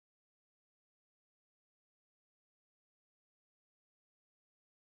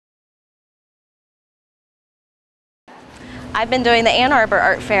I've been doing the Ann Arbor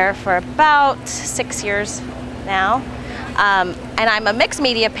Art Fair for about 6 years now, and I'm a mixed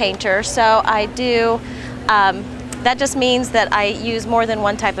media painter, so I do, that just means that I use more than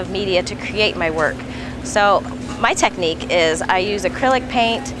one type of media to create my work. So my technique is I use acrylic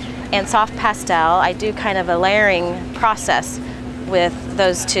paint and soft pastel. I do kind of a layering process with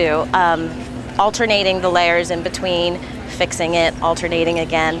those two, alternating the layers in between, fixing it, alternating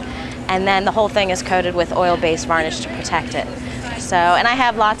again, and then the whole thing is coated with oil-based varnish to protect it. So, and I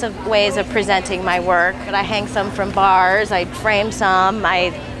have lots of ways of presenting my work. I hang some from bars, I frame some,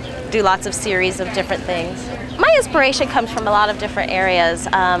 I do lots of series of different things. My inspiration comes from a lot of different areas.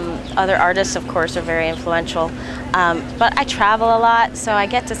 Other artists, of course, are very influential, but I travel a lot, so I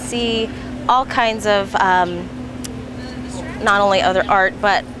get to see all kinds of not only other art,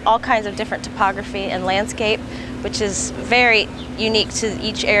 but all kinds of different topography and landscape, which is very unique to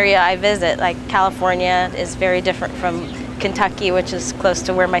each area I visit. Like California is very different from Kentucky, which is close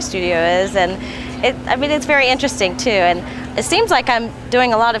to where my studio is, and I mean, it's very interesting too. And it seems like I'm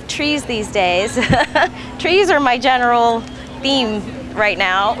doing a lot of trees these days. Trees are my general theme right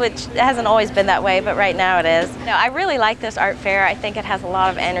now, which hasn't always been that way, but right now it is. No, I really like this art fair. I think it has a lot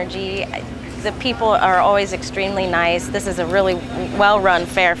of energy. The people are always extremely nice. This is a really well-run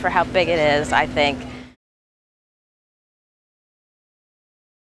fair for how big it is, I think.